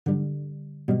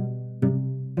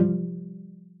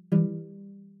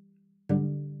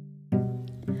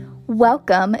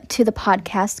Welcome to the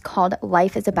podcast called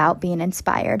Life is About Being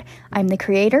Inspired. I'm the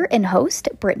creator and host,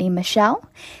 Brittany Michelle.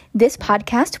 This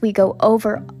podcast, we go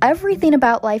over everything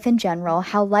about life in general,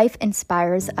 how life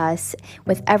inspires us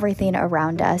with everything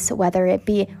around us, whether it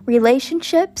be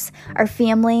relationships, our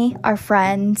family, our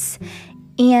friends,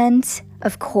 and,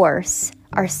 of course,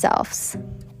 ourselves.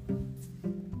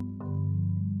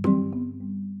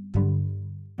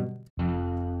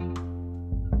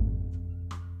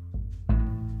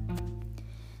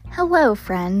 Hello,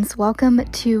 friends. Welcome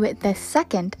to the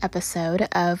second episode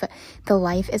of the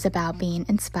Life is About Being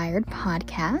Inspired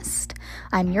podcast.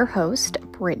 I'm your host,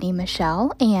 Brittany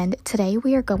Michelle, and today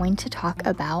we are going to talk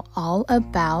all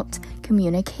about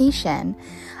communication.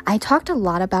 I talked a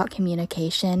lot about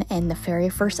communication in the very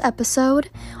first episode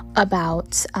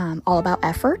about all about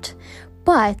effort,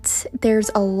 but there's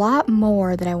a lot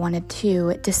more that I wanted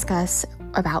to discuss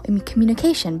about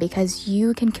communication, because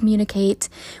you can communicate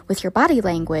with your body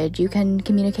language, you can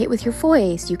communicate with your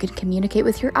voice, you can communicate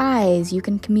with your eyes, you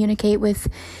can communicate with,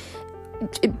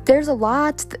 there's a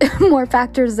lot more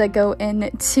factors that go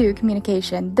into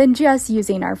communication than just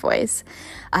using our voice,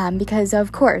 because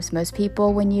of course most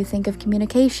people, when you think of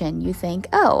communication, you think,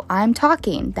 oh, I'm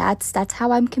talking, that's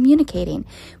how I'm communicating,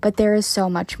 but there is so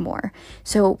much more.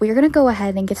 So we're going to go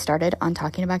ahead and get started on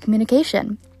talking about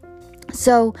communication.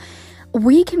 So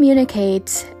we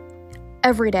communicate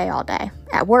every day, all day,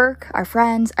 at work, our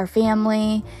friends, our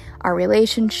family, our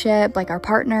relationship, like our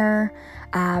partner,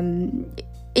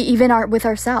 even with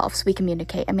ourselves, we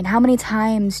communicate. I mean, how many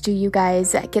times do you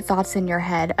guys get thoughts in your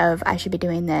head of, I should be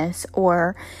doing this,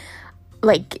 or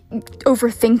like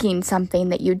overthinking something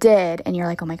that you did and you're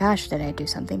like, oh my gosh, did I do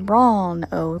something wrong?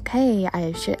 Okay,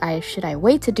 should I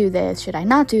wait to do this? Should I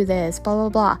not do this? Blah, blah,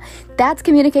 blah. That's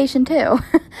communication too.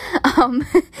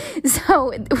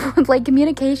 So like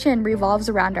communication revolves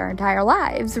around our entire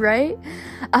lives, right?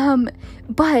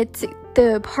 But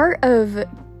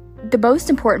the most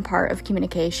important part of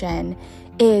communication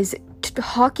is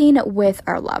talking with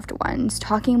our loved ones,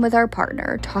 talking with our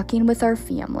partner, talking with our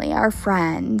family, our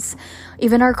friends,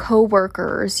 even our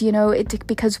coworkers,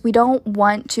 because we don't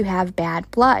want to have bad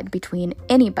blood between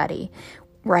anybody,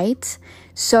 right?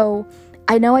 So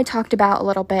I know I talked about a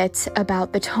little bit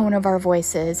about the tone of our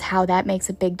voices, how that makes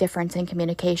a big difference in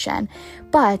communication,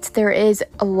 but there is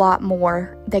a lot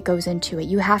more that goes into it.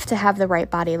 You have to have the right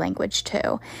body language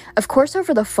too. Of course,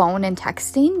 over the phone and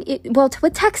texting,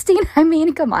 with texting, I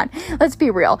mean, come on, let's be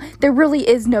real. There really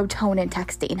is no tone in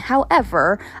texting.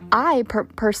 However, I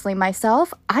personally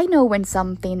myself, I know when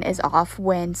something is off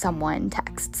when someone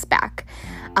texts back.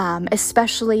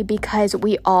 Especially because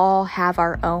we all have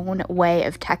our own way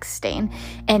of texting.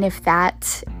 And if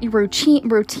that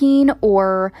routine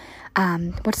or,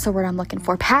 what's the word I'm looking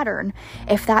for? Pattern.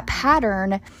 If that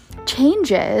pattern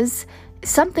changes,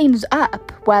 something's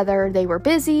up, whether they were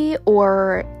busy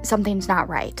or something's not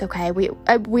right. Okay.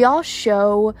 We all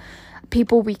show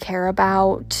people we care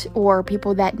about or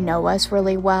people that know us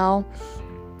really well.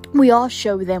 We all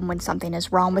show them when something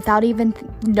is wrong without even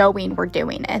knowing we're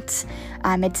doing it.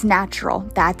 It's natural.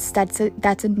 That's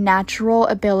a natural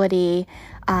ability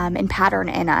and pattern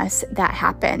in us that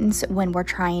happens when we're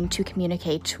trying to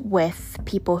communicate with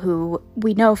people who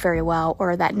we know very well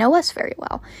or that know us very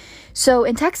well. So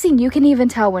in texting, you can even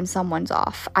tell when someone's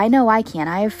off. I know I can.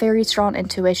 I have very strong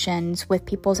intuitions with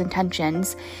people's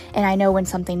intentions, and I know when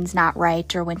something's not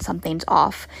right or when something's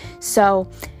off.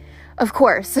 So of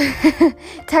course,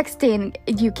 texting,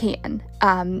 you can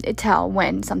tell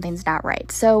when something's not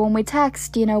right. So when we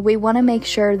text, we want to make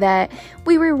sure that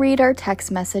we reread our text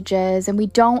messages, and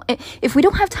if we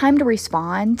don't have time to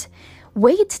respond,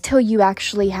 wait till you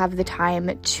actually have the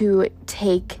time to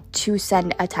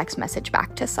send a text message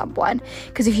back to someone.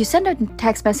 Because if you send a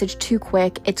text message too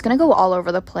quick, it's going to go all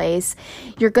over the place.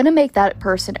 You're going to make that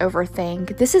person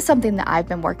overthink. This is something that I've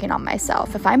been working on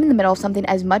myself. If I'm in the middle of something,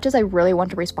 as much as I really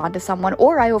want to respond to someone,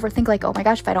 or I overthink like, oh my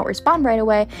gosh, if I don't respond right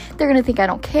away, they're going to think I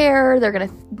don't care. They're going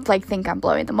to think I'm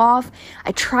blowing them off.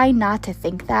 I try not to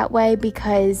think that way,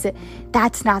 because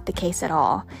that's not the case at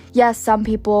all. Yes, some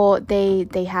people,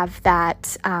 they have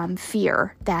that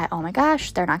fear that, oh my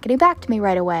gosh, they're not getting back to me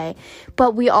right away.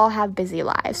 But we all have busy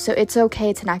lives, so it's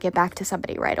okay to not get back to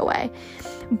somebody right away.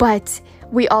 But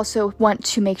we also want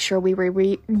to make sure we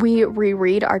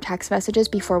reread our text messages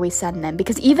before we send them,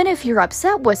 because even if you're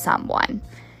upset with someone,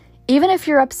 even if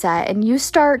you're upset and you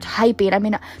start typing, I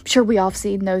mean, I'm sure we all have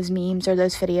seen those memes or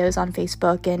those videos on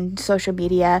Facebook and social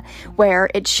media where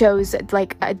it shows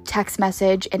like a text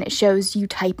message and it shows you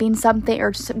typing something,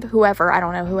 or whoever, I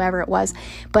don't know, whoever it was,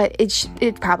 but it's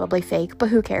probably fake, but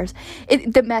who cares?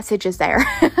 The message is there.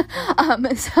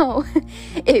 So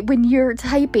when you're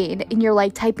typing and you're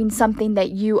like typing something that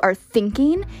you are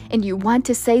thinking and you want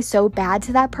to say so bad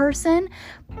to that person,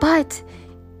 but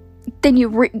then you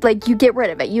get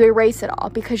rid of it, you erase it all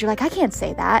because you're like, I can't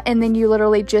say that, and then you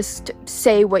literally just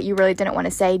say what you really didn't want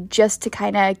to say just to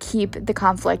kind of keep the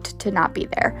conflict to not be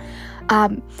there.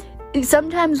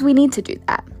 Sometimes we need to do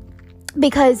that,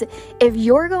 because if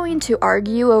you're going to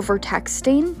argue over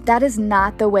texting, that is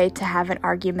not the way to have an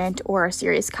argument or a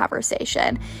serious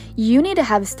conversation. You need to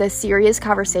have the serious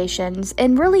conversations,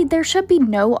 and really there should be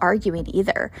no arguing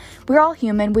either. We're all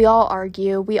human, we all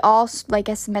argue, we all, like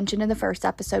I mentioned in the first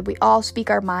episode, we all speak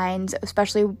our minds,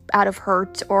 especially out of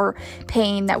hurt or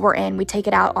pain that we're in. We take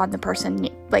it out on the person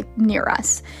like near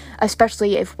us,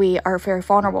 especially if we are very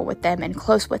vulnerable with them and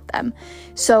close with them.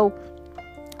 So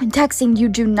in texting, you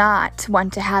do not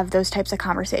want to have those types of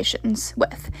conversations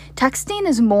with. Texting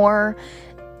is more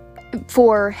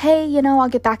for, hey, I'll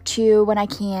get back to you when I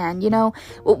can.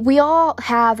 We all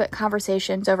have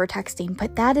conversations over texting,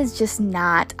 but that is just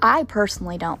not, I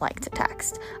personally don't like to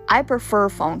text. I prefer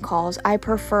phone calls. I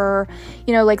prefer,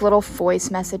 like little voice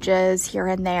messages here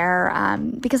and there,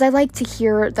 because I like to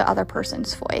hear the other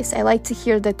person's voice. I like to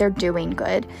hear that they're doing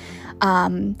good.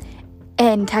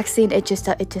 And texting, it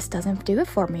just doesn't do it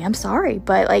for me. I'm sorry.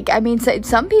 But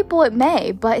some people it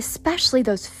may, but especially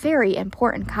those very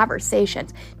important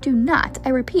conversations, do not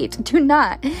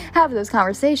have those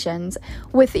conversations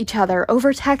with each other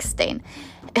over texting.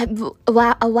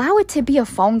 Allow it to be a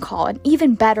phone call, and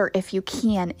even better if you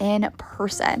can in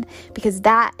person, because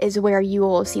that is where you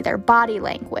will see their body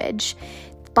language.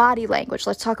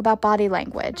 Let's talk about body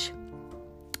language.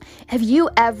 Have you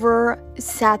ever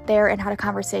sat there and had a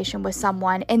conversation with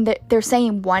someone and they're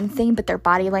saying one thing, but their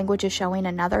body language is showing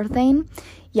another thing?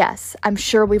 Yes, I'm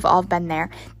sure we've all been there.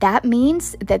 That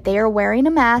means that they are wearing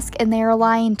a mask and they are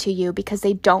lying to you because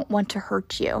they don't want to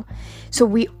hurt you. So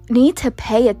we need to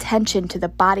pay attention to the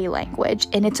body language,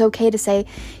 and it's okay to say,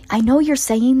 I know you're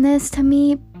saying this to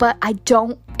me, but I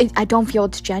don't feel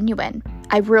it's genuine.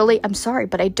 I'm sorry,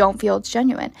 but I don't feel it's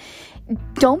genuine.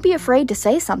 Don't be afraid to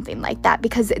say something like that,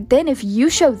 because then if you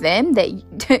show them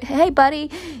that, hey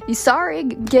buddy, you sorry,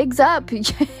 gig's up,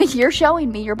 you're showing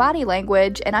me your body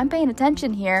language and I'm paying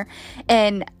attention here,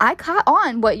 and I caught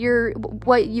on what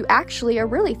you actually are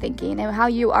really thinking and how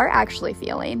you are actually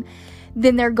feeling,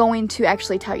 then they're going to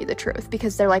actually tell you the truth,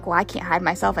 because they're like, well, I can't hide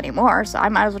myself anymore, so I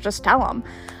might as well just tell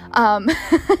them.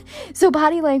 So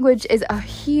body language is a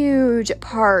huge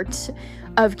part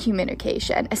of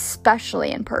communication,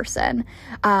 especially in person.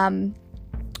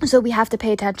 So we have to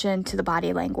pay attention to the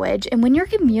body language. And when you're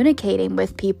communicating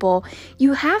with people,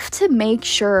 you have to make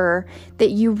sure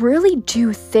that you really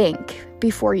do think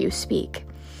before you speak,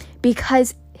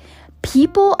 because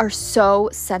people are so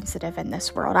sensitive in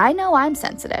this world. I know I'm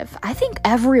sensitive. I think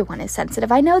everyone is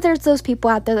sensitive. I know there's those people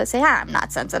out there that say, I'm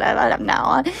not sensitive. I don't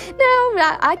know.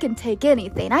 No, I can take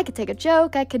anything. I could take a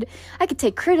joke. I could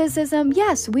take criticism.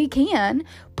 Yes, we can.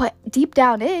 But deep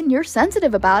down in, you're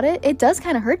sensitive about it. It does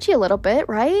kind of hurt you a little bit,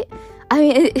 right?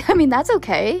 I mean, that's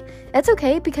okay. That's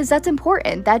okay, because that's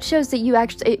important. That shows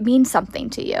that it means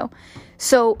something to you.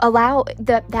 So allow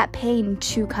that pain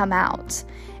to come out.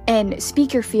 And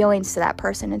speak your feelings to that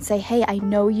person and say, hey, I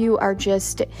know you are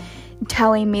just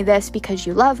telling me this because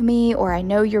you love me, or I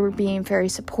know you're being very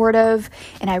supportive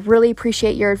and I really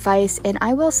appreciate your advice. And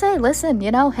I will say, listen,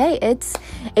 hey,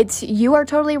 it's you are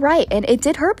totally right. And it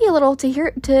did hurt me a little to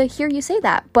hear you say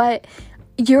that, but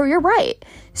you're right.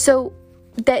 So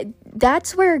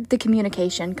that's where the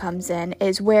communication comes in,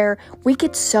 is where we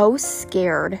get so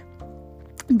scared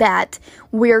that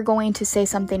we're going to say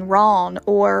something wrong,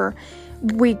 or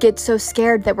we get so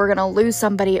scared that we're going to lose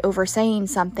somebody over saying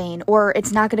something, or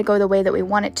it's not going to go the way that we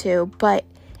want it to, but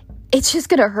it's just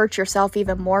going to hurt yourself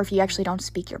even more if you actually don't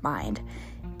speak your mind.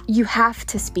 You have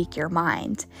to speak your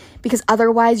mind, because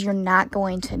otherwise you're not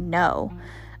going to know.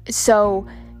 So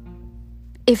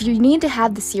if you need to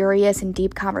have the serious and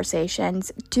deep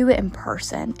conversations, do it in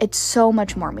person. It's so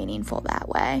much more meaningful that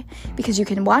way, because you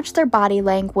can watch their body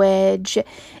language,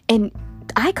 and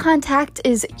eye contact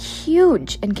is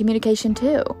huge in communication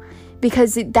too,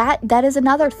 because that is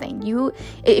another thing.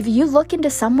 If you look into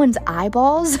someone's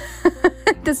eyeballs,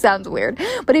 this sounds weird,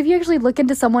 but if you actually look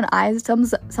into someone's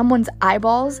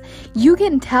eyeballs, you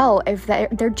can tell if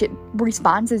their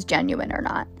response is genuine or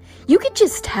not. You could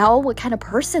just tell what kind of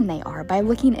person they are by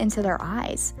looking into their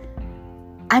eyes.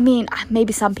 I mean,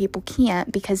 maybe some people can't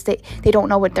because they don't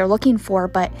know what they're looking for,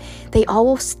 but they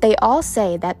all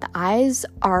say that the eyes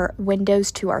are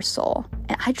windows to our soul.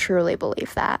 And I truly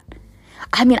believe that.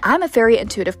 I mean, I'm a very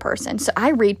intuitive person, so I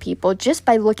read people just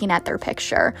by looking at their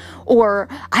picture, or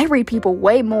I read people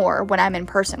way more when I'm in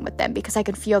person with them because I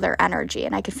can feel their energy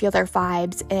and I can feel their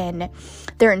vibes and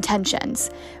their intentions.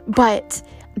 But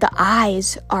the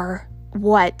eyes are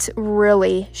what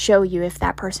really show you if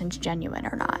that person's genuine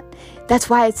or not. That's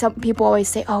why some people always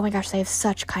say, oh my gosh, they have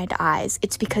such kind eyes.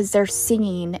 It's because they're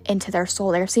seeing into their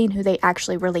soul. They're seeing who they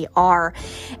actually really are,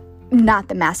 not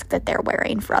the mask that they're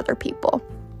wearing for other people.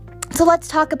 So let's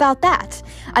talk about that.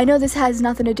 I know this has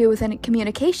nothing to do with any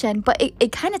communication, but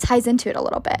it kind of ties into it a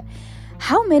little bit.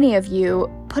 How many of you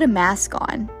put a mask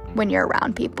on when you're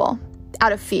around people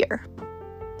out of fear,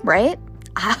 right?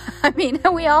 I mean,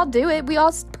 we all do it. We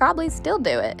all probably still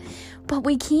do it, but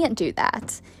we can't do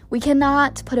that. We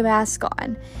cannot put a mask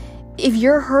on. If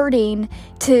you're hurting,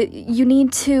 you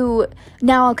need to,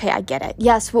 now, okay, I get it.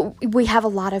 Yes, we have a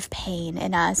lot of pain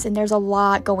in us, and there's a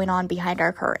lot going on behind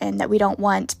our curtain that we don't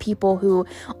want people who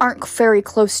aren't very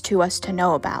close to us to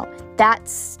know about.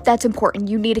 That's important.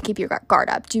 You need to keep your guard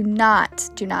up. Do not,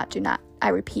 I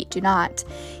repeat, do not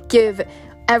give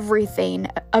everything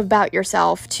about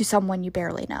yourself to someone you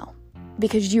barely know,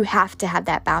 because you have to have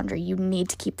that boundary. You need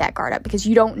to keep that guard up because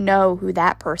you don't know who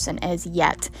that person is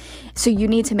yet. So you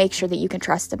need to make sure that you can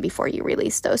trust them before you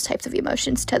release those types of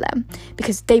emotions to them,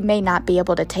 because they may not be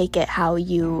able to take it how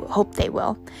you hope they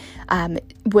will,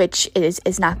 which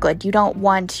is not good. You don't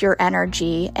want your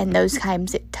energy and those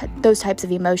types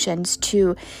of emotions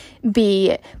to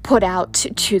be put out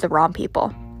to the wrong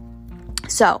people.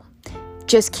 So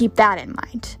just keep that in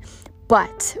mind.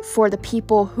 But for the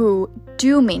people who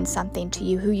do mean something to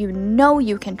you, who you know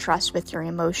you can trust with your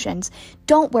emotions,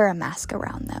 don't wear a mask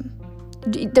around them.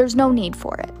 There's no need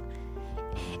for it.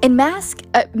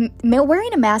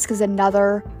 Wearing a mask is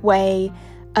another way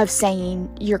of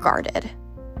saying you're guarded.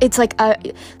 It's like,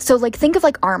 think of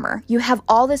like armor. You have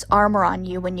all this armor on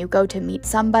you when you go to meet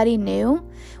somebody new,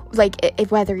 like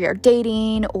whether you're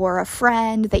dating or a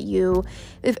friend that you're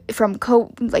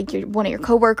one of your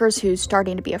coworkers who's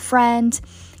starting to be a friend.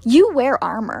 You wear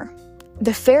armor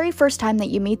the very first time that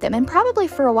you meet them, and probably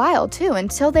for a while too,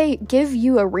 until they give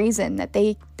you a reason that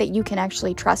you can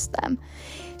actually trust them.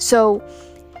 So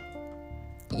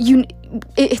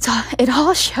it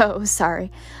all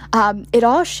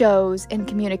shows in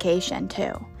communication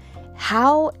too.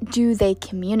 How do they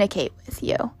communicate with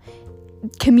you?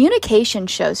 Communication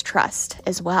shows trust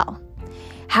as well.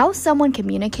 How someone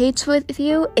communicates with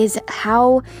you is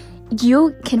how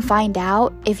you can find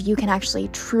out if you can actually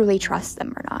truly trust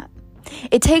them or not.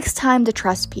 It takes time to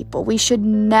trust people. We should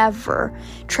never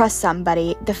trust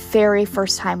somebody the very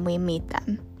first time we meet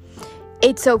them.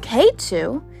 It's okay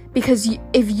to, because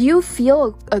if you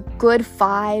feel a good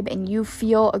vibe and you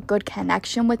feel a good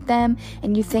connection with them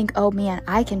and you think, oh man,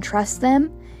 I can trust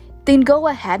them, then go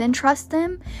ahead and trust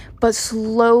them, but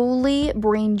slowly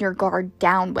bring your guard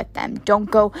down with them. Don't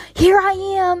go, here I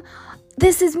am,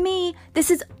 this is me, this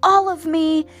is all of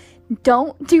me.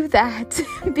 Don't do that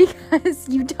because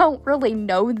you don't really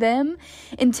know them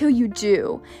until you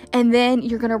do. And then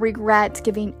you're going to regret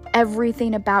giving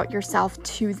everything about yourself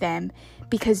to them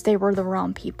because they were the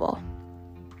wrong people.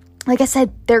 Like I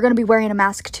said, they're going to be wearing a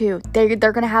mask too. They're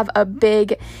going to have a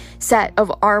big set of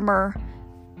armor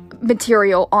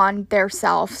material on their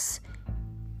selves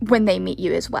when they meet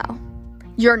you as well.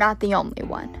 You're not the only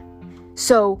one.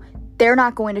 So they're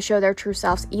not going to show their true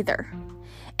selves either.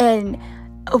 And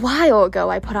a while ago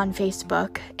I put on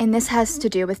Facebook, and this has to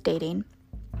do with dating.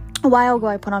 A while ago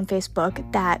I put on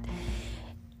Facebook that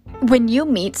when you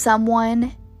meet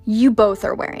someone, you both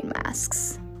are wearing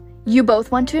masks. You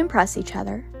both want to impress each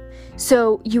other.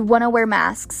 So you want to wear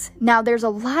masks. Now, there's a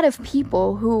lot of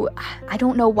people who, I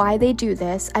don't know why they do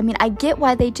this. I mean, I get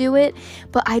why they do it,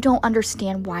 but I don't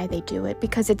understand why they do it,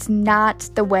 because it's not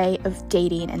the way of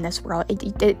dating in this world.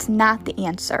 It's not the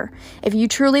answer. If you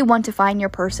truly want to find your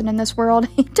person in this world,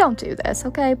 don't do this,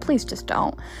 okay? Please just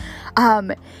don't.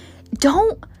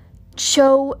 Don't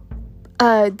show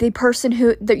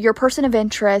your person of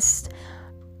interest.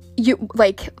 You,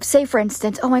 like, say for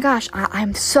instance, oh my gosh,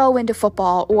 I'm so into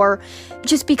football, or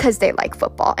just because they like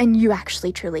football and you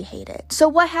actually truly hate it. So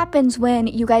what happens when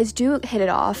you guys do hit it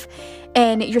off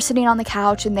and you're sitting on the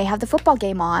couch and they have the football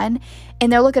game on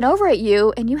and they're looking over at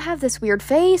you and you have this weird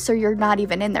face, or you're not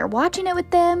even in there watching it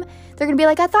with them? They're gonna be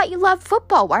like, I thought you loved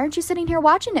football. Why aren't you sitting here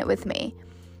watching it with me?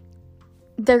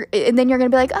 And then you're gonna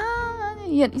be like,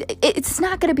 it's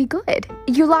not going to be good.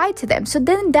 You lied to them. So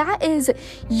then that is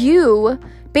you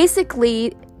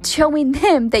basically showing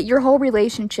them that your whole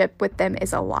relationship with them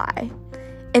is a lie.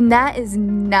 And that is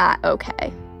not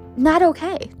okay. Not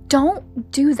okay.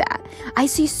 Don't do that. I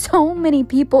see so many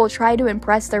people try to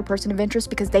impress their person of interest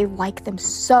because they like them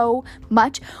so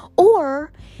much,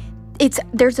 or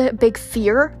there's a big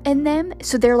fear in them.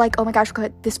 So they're like, oh my gosh,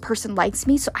 this person likes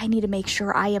me, so I need to make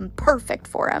sure I am perfect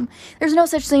for him. There's no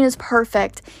such thing as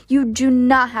perfect. You do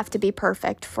not have to be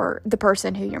perfect for the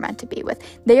person who you're meant to be with.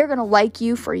 They are going to like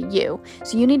you for you.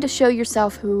 So you need to show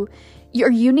yourself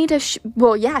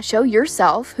show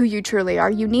yourself who you truly are.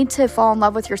 You need to fall in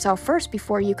love with yourself first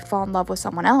before you could fall in love with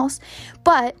someone else.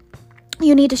 But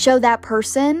you need to show that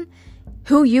person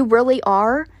who you really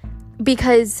are,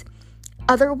 because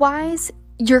otherwise,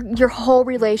 your whole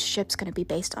relationship's going to be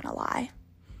based on a lie.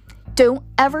 Don't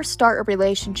ever start a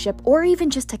relationship or even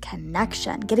just a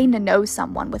connection, getting to know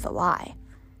someone, with a lie.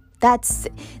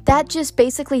 That just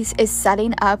basically is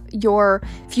setting up your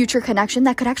future connection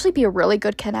that could actually be a really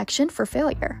good connection for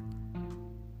failure.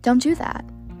 Don't do that.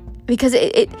 Because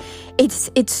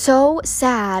it's so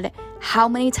sad how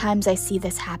many times I see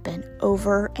this happen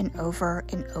over and over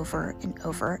and over and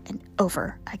over and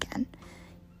over again.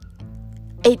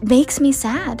 It makes me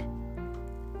sad.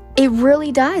 It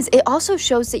really does. It also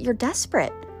shows that you're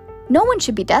desperate. No one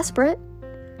should be desperate.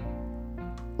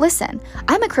 Listen,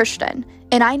 I'm a Christian,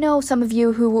 and I know some of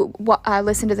you who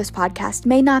listen to this podcast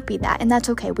may not be that, and that's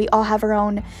okay. We all have our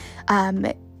own,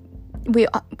 we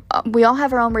all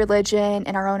have our own religion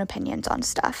and our own opinions on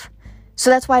stuff.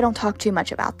 So that's why I don't talk too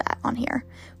much about that on here.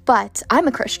 But I'm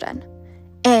a Christian,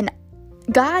 and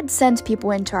God sends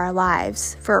people into our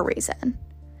lives for a reason.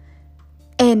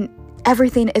 And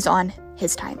everything is on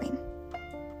His timing.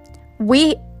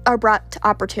 We are brought to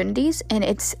opportunities, and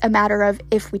it's a matter of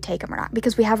if we take them or not,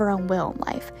 because we have our own will in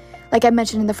life. Like I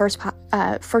mentioned in the first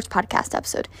podcast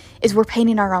episode, is we're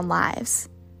painting our own lives.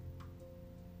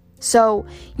 So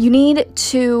you need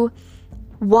to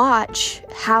watch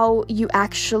how you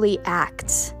actually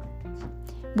act.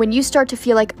 When you start to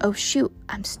feel like, oh shoot,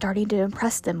 I'm starting to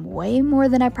impress them way more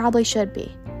than I probably should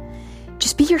be,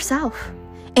 just be yourself.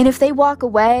 And if they walk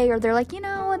away, or they're like,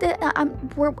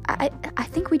 I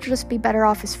think we'd just be better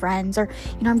off as friends, or,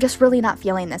 I'm just really not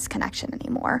feeling this connection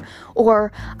anymore,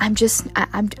 or I'm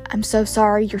so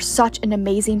sorry, you're such an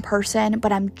amazing person,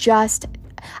 but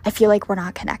I feel like we're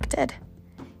not connected.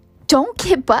 Don't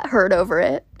get butthurt over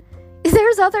it.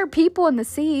 There's other people in the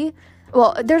sea.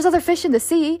 Well, there's other fish in the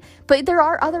sea, but there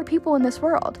are other people in this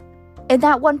world. And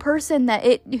that one person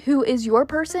who is your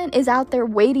person is out there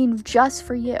waiting just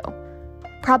for you.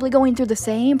 Probably going through the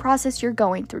same process you're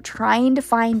going through, trying to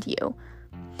find you.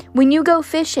 When you go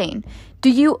fishing,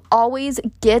 do you always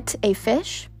get a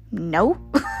fish? No.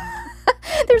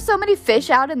 There's so many fish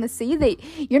out in the sea that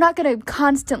you're not going to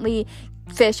constantly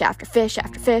fish after fish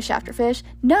after fish after fish.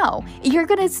 No, you're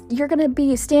gonna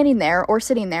be standing there, or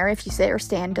sitting there, if you sit or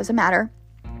stand, doesn't matter,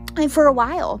 and for a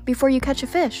while before you catch a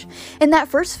fish. And that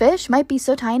first fish might be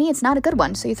so tiny it's not a good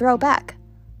one, so you throw it back.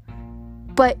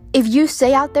 But if you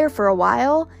stay out there for a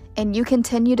while and you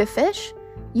continue to fish,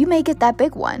 you may get that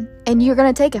big one, and you're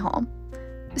going to take it home.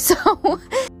 So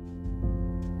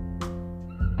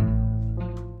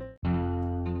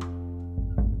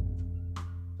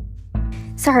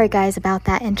sorry guys about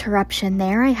that interruption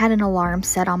there. I had an alarm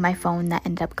set on my phone that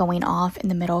ended up going off in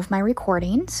the middle of my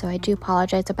recording, so I do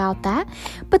apologize about that.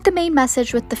 But the main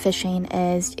message with the fishing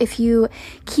is, if you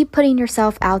keep putting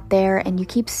yourself out there and you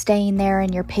keep staying there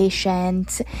and you're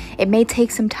patient, it may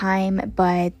take some time,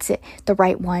 but the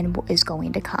right one is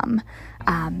going to come.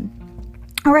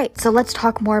 All right, so let's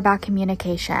talk more about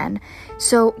communication.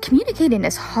 So communicating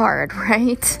is hard,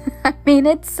 right? I mean,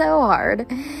 it's so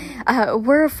hard.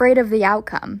 We're afraid of the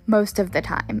outcome most of the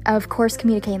time. Of course,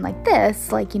 communicating like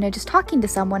this, like, just talking to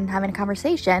someone and having a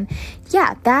conversation,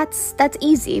 yeah, that's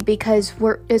easy, because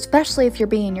especially if you're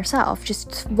being yourself,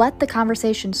 just let the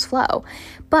conversations flow.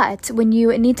 But when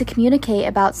you need to communicate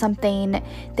about something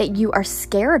that you are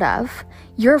scared of,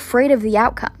 you're afraid of the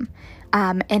outcome.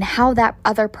 And how that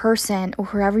other person or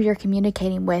whoever you're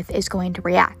communicating with is going to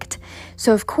react.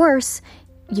 So of course,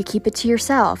 you keep it to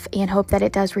yourself and hope that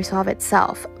it does resolve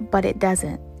itself, but it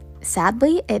doesn't.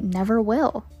 Sadly, it never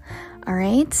will. All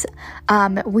right?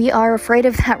 We are afraid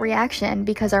of that reaction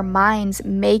because our minds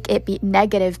make it be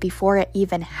negative before it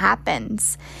even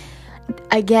happens.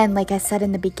 Again, like I said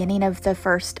in the beginning of the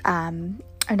first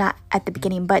or not at the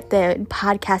beginning, but the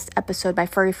podcast episode, my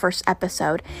very first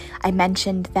episode, I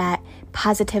mentioned that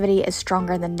positivity is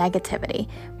stronger than negativity,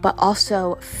 but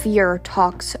also fear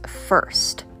talks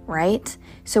first, right?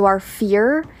 So our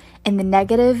fear and the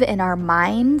negative in our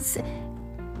minds,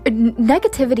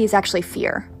 negativity is actually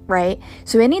fear, right?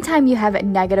 So anytime you have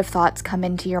negative thoughts come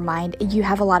into your mind, you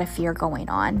have a lot of fear going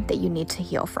on that you need to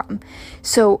heal from.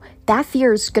 So that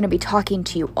fear is going to be talking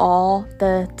to you all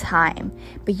the time,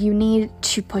 but you need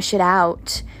to push it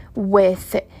out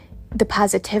with the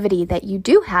positivity that you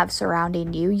do have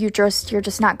surrounding you. You're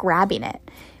just not grabbing it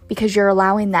because you're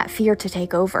allowing that fear to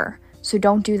take over. So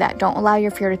don't do that. Don't allow your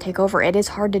fear to take over. It is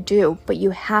hard to do, but you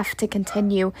have to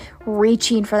continue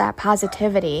reaching for that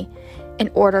positivity in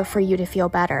order for you to feel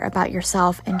better about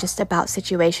yourself and just about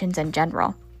situations in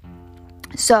general.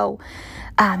 So,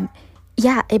 the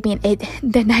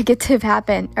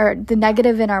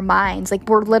negative in our minds, like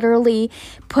we're literally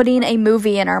putting a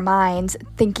movie in our minds,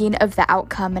 thinking of the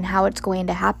outcome and how it's going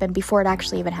to happen before it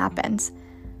actually even happens.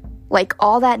 Like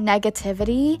all that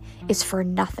negativity is for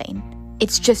nothing.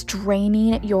 It's just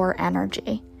draining your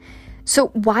energy. So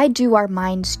why do our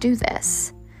minds do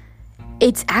this?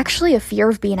 It's actually a fear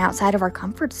of being outside of our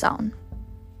comfort zone.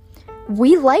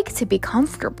 We like to be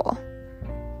comfortable.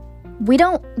 We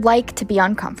don't like to be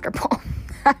uncomfortable.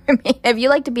 I mean, if you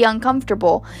like to be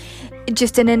uncomfortable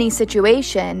just in any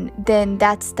situation, then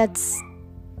that's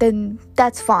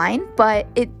fine, but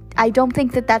I don't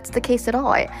think that that's the case at all.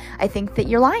 I think that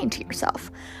you're lying to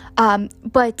yourself.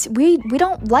 But we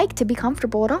don't like to be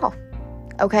comfortable at all.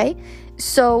 Okay?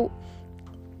 So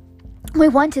we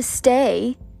want to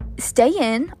stay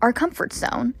in our comfort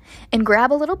zone and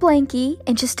grab a little blankie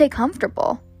and just stay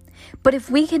comfortable. But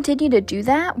if we continue to do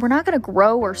that, we're not going to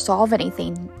grow or solve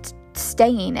anything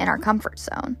staying in our comfort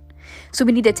zone. So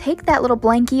we need to take that little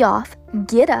blankie off,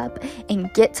 get up,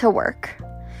 and get to work.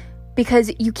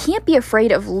 Because you can't be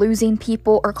afraid of losing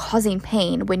people or causing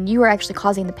pain when you are actually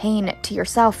causing the pain to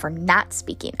yourself for not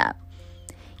speaking up.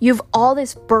 You have all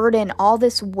this burden, all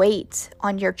this weight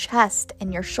on your chest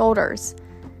and your shoulders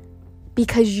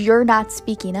because you're not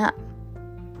speaking up.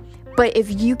 But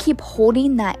if you keep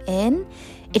holding that in,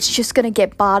 it's just going to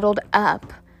get bottled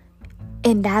up.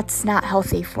 And that's not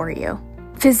healthy for you,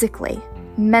 physically,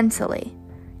 mentally,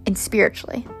 and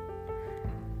spiritually.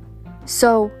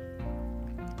 So,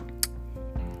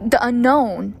 the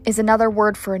unknown is another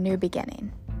word for a new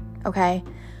beginning, okay?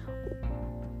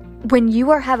 When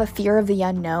you have a fear of the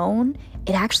unknown,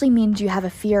 it actually means you have a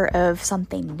fear of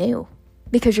something new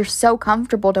because you're so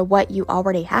comfortable to what you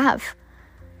already have.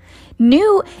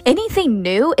 Anything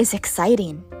new is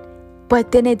exciting,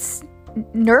 but then it's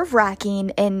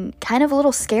nerve-wracking and kind of a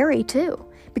little scary too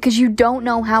because you don't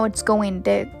know how it's going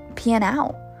to pan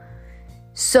out.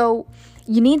 So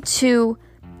you need to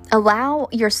allow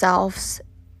yourselves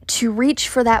to reach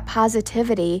for that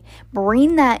positivity,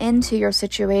 bring that into your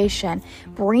situation,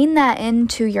 bring that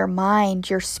into your mind,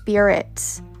 your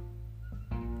spirit,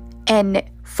 and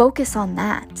focus on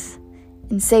that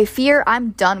and say, fear,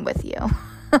 I'm done with you.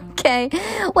 Okay?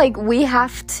 Like we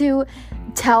have to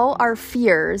tell our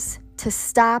fears to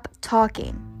stop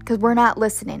talking because we're not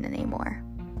listening anymore.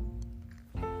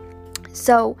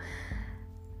 So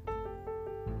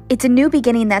it's a new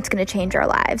beginning that's going to change our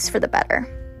lives for the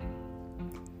better.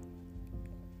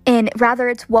 And rather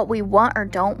it's what we want or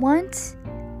don't want,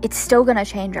 it's still going to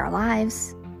change our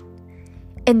lives.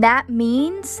 And that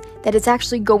means that it's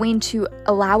actually going to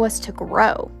allow us to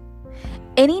grow.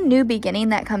 Any new beginning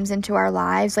that comes into our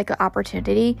lives, like an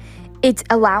opportunity, it's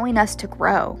allowing us to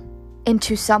grow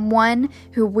into someone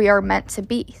who we are meant to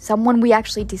be, someone we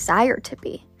actually desire to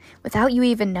be, without you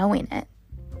even knowing it.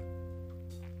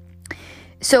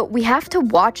 So we have to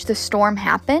watch the storm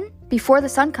happen before the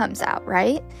sun comes out,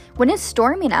 right? When it's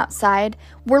storming outside,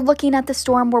 we're looking at the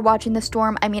storm, we're watching the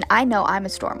storm. I mean, I know I'm a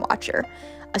storm watcher,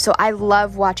 so I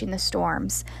love watching the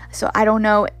storms. So I don't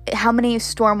know how many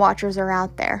storm watchers are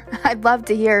out there. I'd love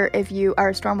to hear if you are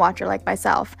a storm watcher like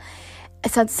myself.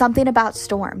 So it's something about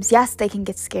storms. Yes, they can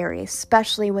get scary,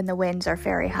 especially when the winds are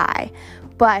very high,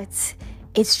 but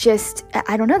it's just,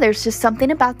 I don't know, there's just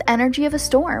something about the energy of a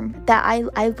storm that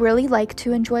I really like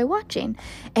to enjoy watching.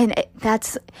 And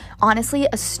that's honestly,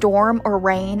 a storm or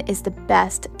rain is the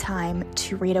best time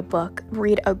to read a book,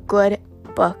 read a good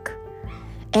book,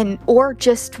 or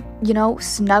just,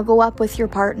 snuggle up with your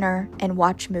partner and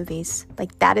watch movies.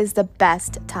 Like that is the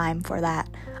best time for that.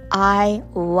 I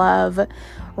love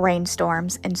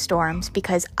rainstorms and storms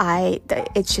because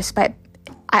it's just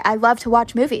I love to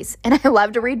watch movies and I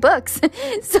love to read books.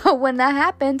 So when that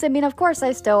happens, I mean, of course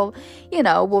I still,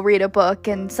 will read a book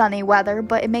in sunny weather,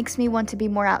 but it makes me want to be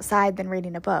more outside than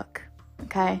reading a book.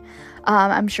 okay?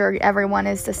 I'm sure everyone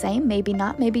is the same. Maybe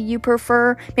not. Maybe you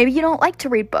don't like to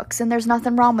read books, and there's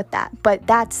nothing wrong with that. But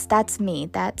that's me.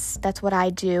 That's what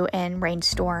I do in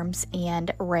rainstorms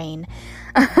and rain.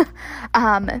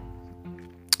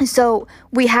 So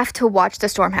we have to watch the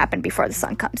storm happen before the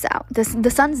sun comes out. The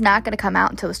sun's not going to come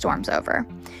out until the storm's over.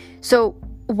 So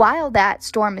while that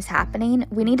storm is happening,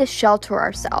 we need to shelter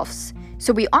ourselves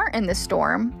so we aren't in the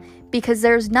storm, because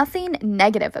there's nothing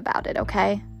negative about it,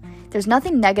 okay? There's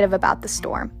nothing negative about the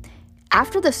storm.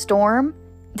 After the storm,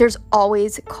 there's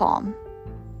always calm.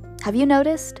 Have you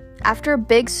noticed? After a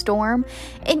big storm,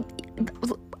 and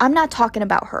I'm not talking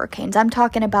about hurricanes. I'm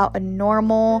talking about a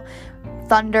normal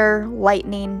thunder,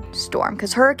 lightning storm,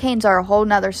 because hurricanes are a whole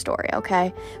nother story,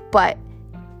 okay? But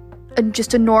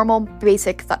just a normal,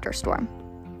 basic thunderstorm.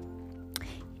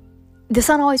 The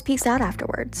sun always peeks out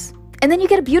afterwards. And then you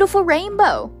get a beautiful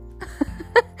rainbow.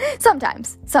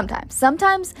 Sometimes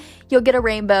you'll get a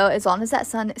rainbow as long as that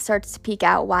sun starts to peek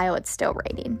out while it's still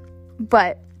raining.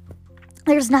 But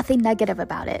there's nothing negative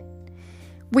about it.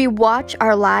 We watch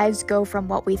our lives go from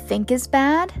what we think is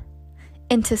bad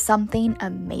into something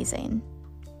amazing.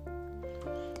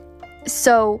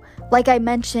 So, like I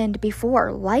mentioned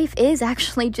before, life is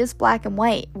actually just black and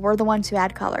white. We're the ones who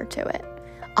add color to it.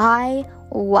 I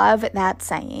love that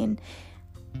saying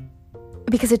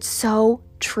because it's so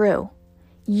true.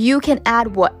 You can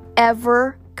add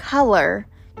whatever color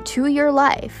to your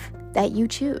life that you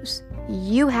choose.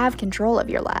 You have control of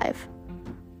your life.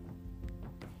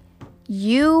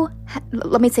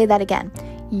 Let me say that again.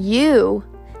 You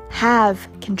have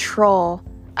control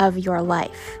of your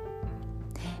life.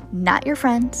 Not your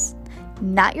friends,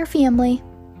 not your family,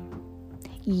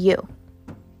 you.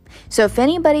 So if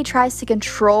anybody tries to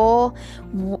control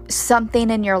something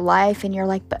in your life and you're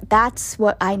like, but that's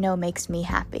what I know makes me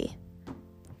happy.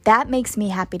 That makes me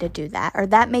happy to do that, or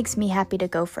that makes me happy to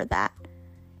go for that.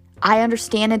 I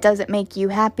understand it doesn't make you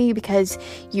happy because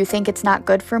you think it's not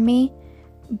good for me,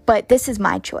 but this is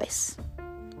my choice.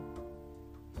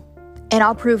 And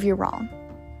I'll prove you wrong.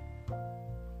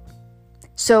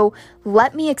 So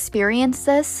let me experience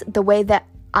this the way that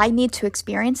I need to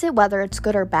experience it, whether it's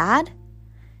good or bad,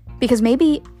 because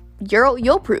maybe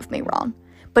you'll prove me wrong.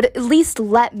 But at least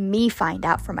let me find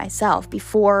out for myself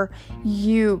before we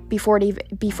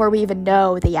even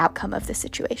know the outcome of the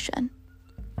situation.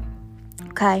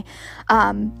 Okay?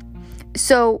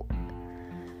 So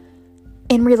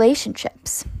in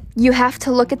relationships, you have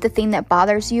to look at the thing that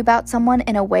bothers you about someone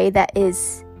in a way that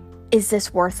is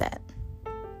this worth it?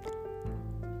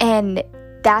 And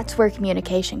that's where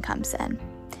communication comes in.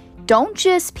 Don't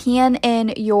just pan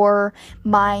in your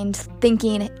mind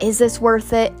thinking, is this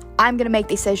worth it? I'm going to make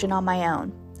the decision on my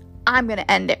own. I'm going to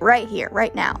end it right here,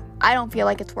 right now. I don't feel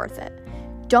like it's worth it.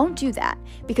 Don't do that,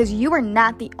 because you are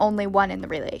not the only one in the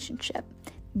relationship.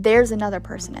 There's another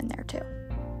person in there too.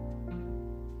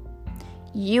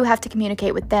 You have to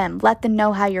communicate with them. Let them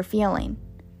know how you're feeling.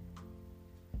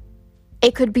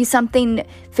 It could be something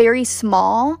very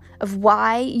small of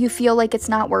why you feel like it's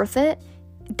not worth it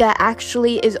that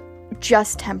actually is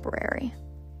just temporary.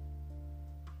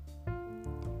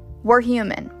 We're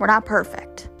human. We're not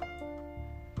perfect.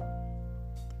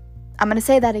 I'm going to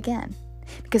say that again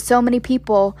because so many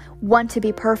people want to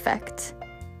be perfect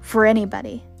for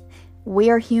anybody.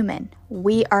 We are human.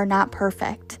 We are not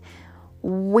perfect.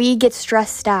 We get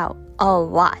stressed out a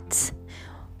lot.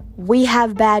 We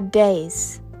have bad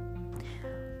days.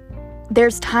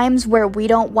 There's times where we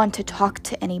don't want to talk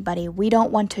to anybody. We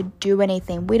don't want to do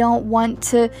anything.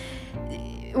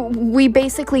 We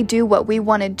basically do what we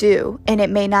want to do, and it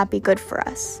may not be good for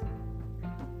us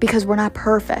because we're not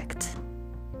perfect.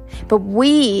 But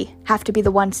we have to be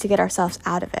the ones to get ourselves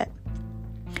out of it.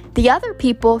 The other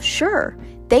people, sure,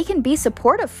 they can be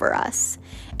supportive for us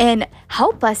and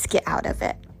help us get out of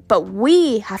it. But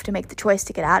we have to make the choice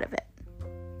to get out of it.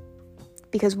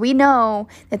 Because we know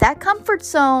that comfort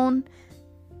zone,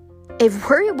 if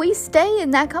we stay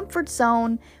in that comfort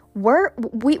zone,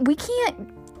 we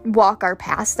can't walk our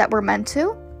paths that we're meant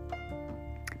to.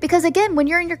 Because again, when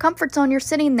you're in your comfort zone, you're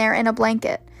sitting there in a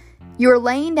blanket. You're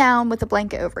laying down with a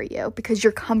blanket over you because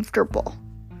you're comfortable.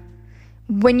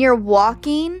 When you're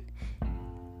walking,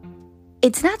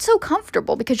 it's not so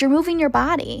comfortable because you're moving your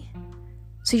body.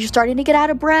 So you're starting to get out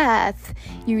of breath.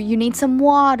 You need some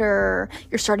water.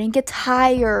 You're starting to get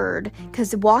tired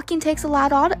because walking takes a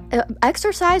lot out.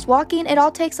 Exercise, walking, it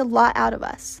all takes a lot out of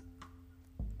us.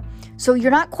 So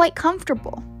you're not quite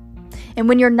comfortable. And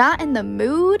when you're not in the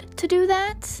mood to do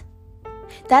that,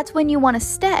 that's when you want to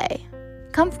stay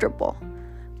comfortable.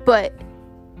 But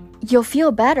you'll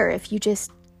feel better if you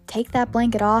just take that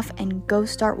blanket off and go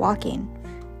start walking.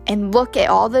 and look at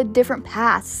all the different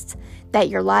paths that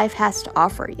your life has to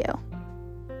offer you.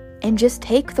 And just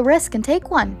take the risk and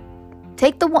take one.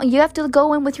 Take the one. You have to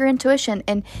go in with your intuition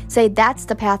and say, that's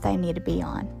the path I need to be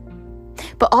on.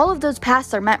 But all of those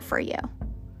paths are meant for you.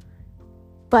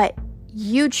 But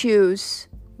you choose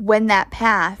when that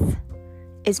path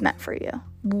is meant for you,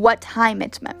 what time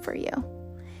it's meant for you.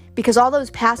 Because all those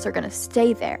paths are going to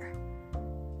stay there.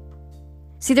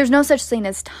 See, there's no such thing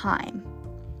as time.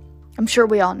 I'm sure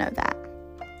we all know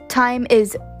that. Time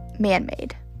is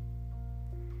man-made.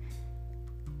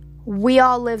 We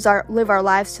all live our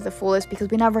lives to the fullest because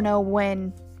we never know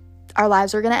when our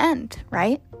lives are going to end,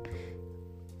 right?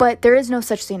 But there is no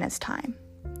such thing as time.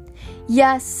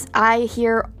 Yes, I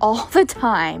hear all the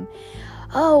time,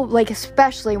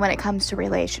 especially when it comes to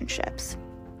relationships.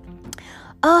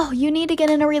 Oh, you need to get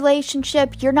in a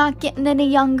relationship. You're not getting any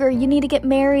younger. You need to get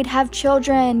married, have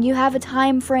children. You have a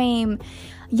time frame.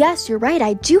 Yes, you're right.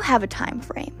 I do have a time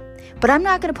frame. But I'm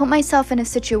not going to put myself in a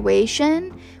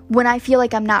situation when I feel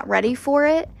like I'm not ready for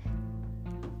it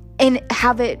and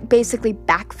have it basically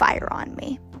backfire on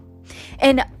me.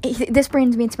 And this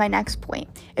brings me to my next point.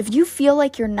 If you feel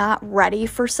like you're not ready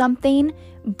for something,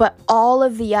 but all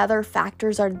of the other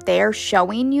factors are there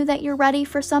showing you that you're ready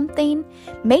for something,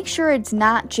 make sure it's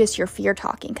not just your fear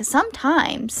talking. Because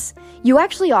sometimes you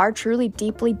actually are truly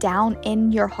deeply down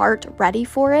in your heart ready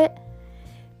for it,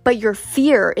 but your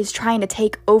fear is trying to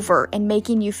take over and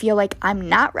making you feel like I'm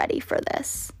not ready for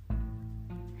this.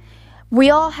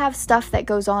 We all have stuff that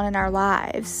goes on in our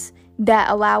lives that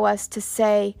allow us to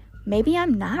say, maybe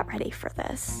I'm not ready for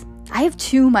this. I have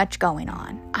too much going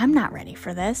on. I'm not ready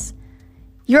for this.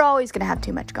 You're always going to have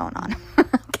too much going on,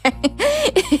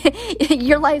 okay?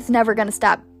 Your life's never going to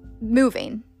stop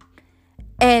moving.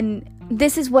 And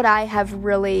this is what I have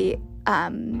really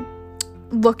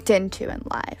looked into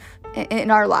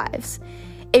in our lives.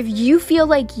 If you feel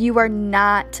like you are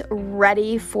not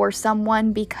ready for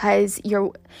someone because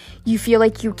you feel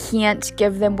like you can't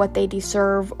give them what they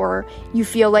deserve, or you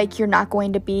feel like you're not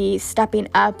going to be stepping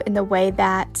up in the way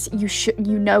that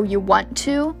you want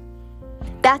to,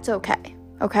 that's okay.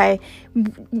 Okay?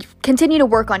 Continue to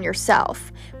work on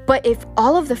yourself. But if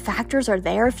all of the factors are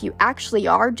there, if you actually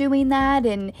are doing that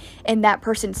and that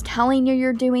person's telling you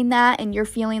you're doing that and you're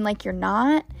feeling like you're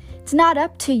not, it's not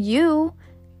up to you.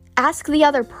 Ask the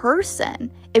other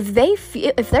person. If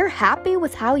they're happy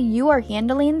with how you are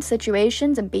handling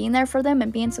situations and being there for them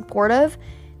and being supportive,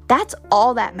 that's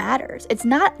all that matters. It's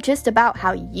not just about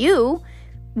how you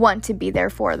want to be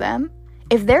there for them.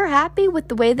 If they're happy with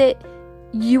the way that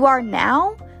you are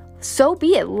now, so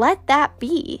be it. Let that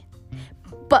be.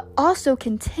 But also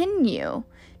continue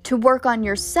to work on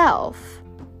yourself.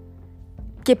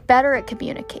 Get better at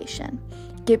communication.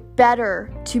 Get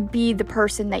better to be the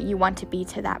person that you want to be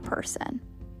to that person.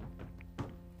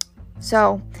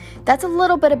 So that's a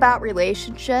little bit about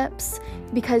relationships,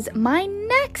 because my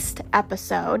next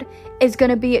episode is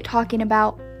going to be talking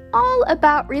all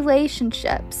about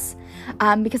relationships.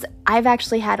 Because I've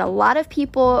actually had a lot of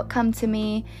people come to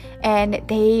me and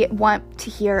they want to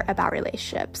hear about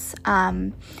relationships.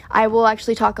 I will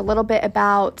actually talk a little bit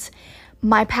about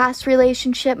my past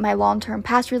relationship, my long-term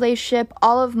past relationship,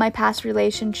 all of my past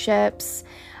relationships,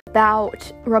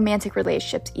 about romantic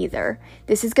relationships either.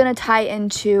 This is going to tie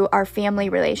into our family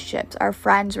relationships, our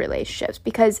friends' relationships,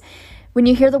 because when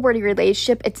you hear the word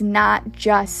relationship, it's not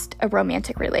just a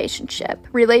romantic relationship.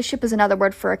 Relationship is another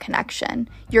word for a connection.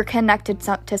 You're connected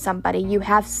to somebody. You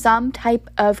have some type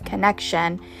of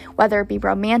connection, whether it be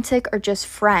romantic or just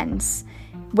friends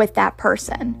with that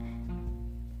person.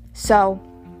 So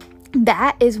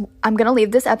I'm going to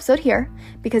leave this episode here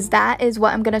because that is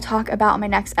what I'm going to talk about in my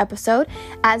next episode.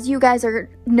 As you guys are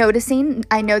noticing,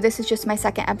 I know this is just my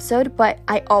second episode, but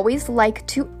I always like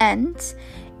to end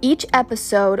each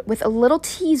episode with a little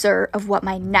teaser of what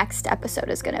my next episode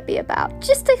is going to be about,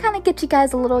 just to kind of get you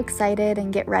guys a little excited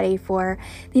and get ready for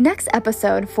the next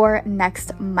episode for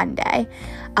next Monday.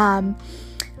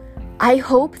 I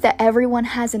hope that everyone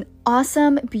has an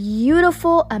awesome,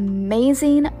 beautiful,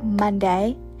 amazing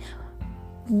Monday.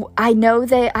 I know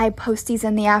that I post these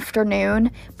in the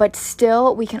afternoon, but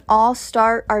still we can all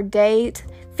start our day,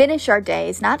 finish our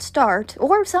days, not start,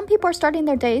 or some people are starting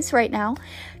their days right now.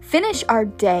 Finish our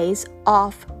days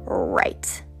off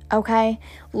right, okay?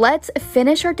 Let's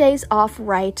finish our days off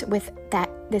right with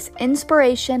this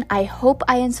inspiration. I hope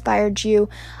I inspired you.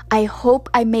 I hope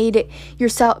I made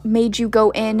you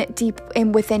go in deep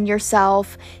in within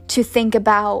yourself to think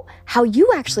about how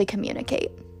you actually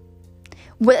communicate.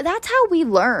 That's how we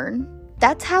learn.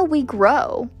 That's how we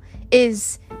grow,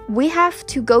 is we have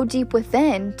to go deep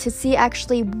within to see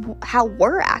actually how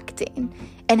we're acting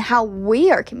and how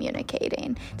we are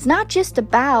communicating. It's not just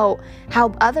about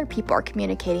how other people are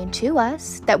communicating to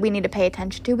us that we need to pay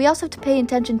attention to. We also have to pay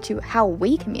attention to how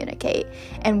we communicate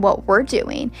and what we're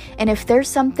doing. And if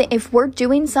we're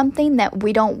doing something that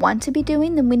we don't want to be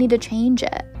doing, then we need to change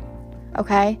it.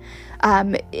 Okay?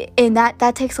 And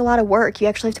that takes a lot of work. You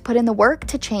actually have to put in the work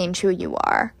to change who you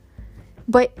are.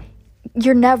 But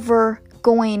you're never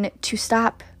going to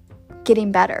stop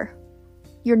getting better.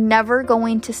 You're never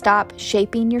going to stop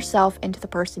shaping yourself into the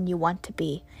person you want to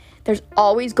be. There's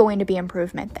always going to be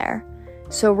improvement there.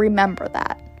 So remember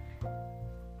that.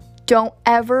 Don't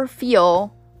ever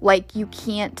feel like you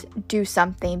can't do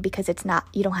something because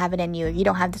you don't have it in you. You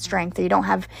don't have the strength, or you don't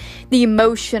have the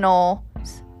emotions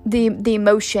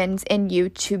in you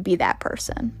to be that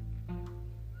person.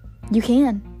 You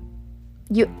can.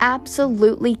 You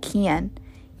absolutely can.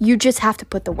 You just have to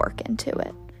put the work into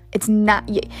it. It's not,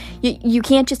 you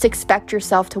can't just expect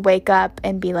yourself to wake up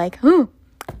and be like,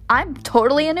 I'm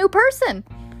totally a new person.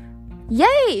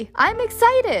 Yay, I'm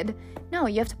excited. No,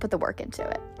 you have to put the work into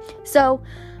it. So,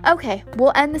 okay,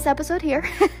 we'll end this episode here.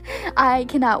 I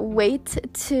cannot wait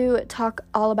to talk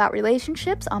all about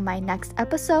relationships on my next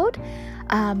episode.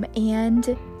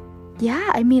 And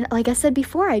yeah, I mean, like I said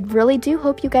before, I really do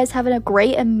hope you guys have a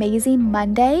great, amazing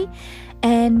Monday.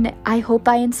 And I hope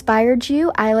I inspired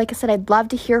you. Like I said, I'd love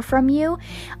to hear from you.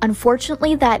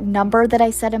 Unfortunately, that number that I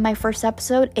said in my first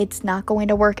episode, it's not going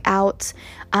to work out.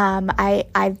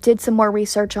 I did some more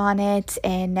research on it,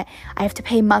 and I have to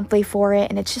pay monthly for it,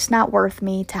 and it's just not worth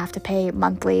me to have to pay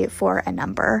monthly for a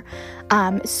number.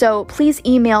 So please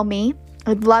email me.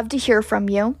 I'd love to hear from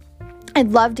you.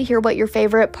 I'd love to hear what your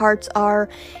favorite parts are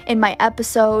in my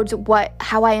episodes,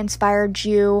 how I inspired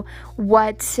you,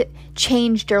 what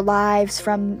changed your lives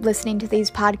from listening to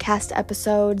these podcast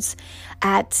episodes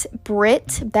at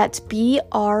Brit, that's B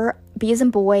as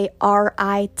in boy,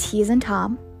 R-I-T as in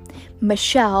Tom,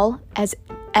 Michelle as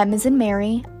M as in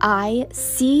Mary, I-C-H-E-L-E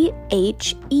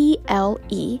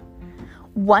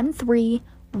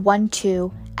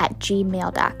 1312 at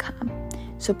gmail.com.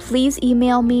 So please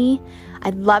email me.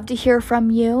 I'd love to hear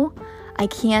from you. I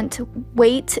can't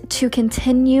wait to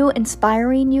continue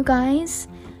inspiring you guys.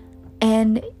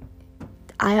 And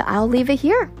I'll leave it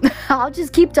here. I'll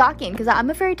just keep talking because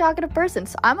I'm a very talkative person.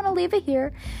 So I'm going to leave it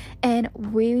here. And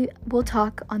we will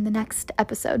talk on the next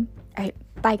episode. All right.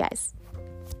 Bye, guys.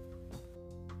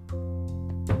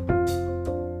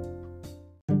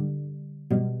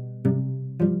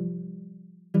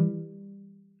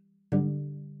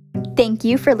 Thank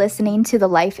you for listening to the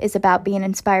Life is About Being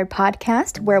Inspired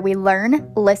podcast, where we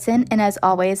learn, listen, and as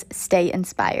always, stay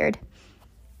inspired.